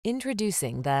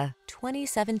Introducing the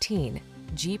 2017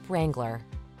 Jeep Wrangler.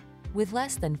 With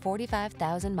less than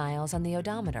 45,000 miles on the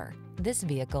odometer, this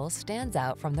vehicle stands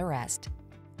out from the rest.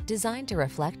 Designed to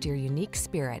reflect your unique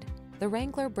spirit, the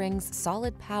Wrangler brings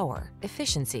solid power,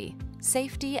 efficiency,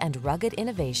 safety, and rugged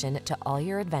innovation to all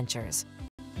your adventures.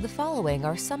 The following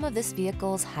are some of this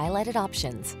vehicle's highlighted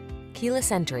options: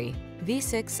 keyless entry,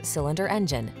 V6 cylinder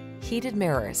engine, heated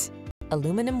mirrors,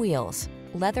 aluminum wheels,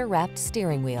 leather-wrapped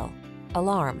steering wheel,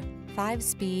 alarm,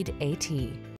 5-speed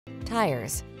AT,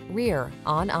 tires, rear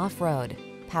on-off-road,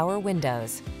 power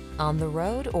windows. On the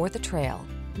road or the trail,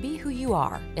 be who you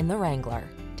are in the Wrangler.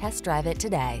 Test drive it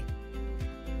today.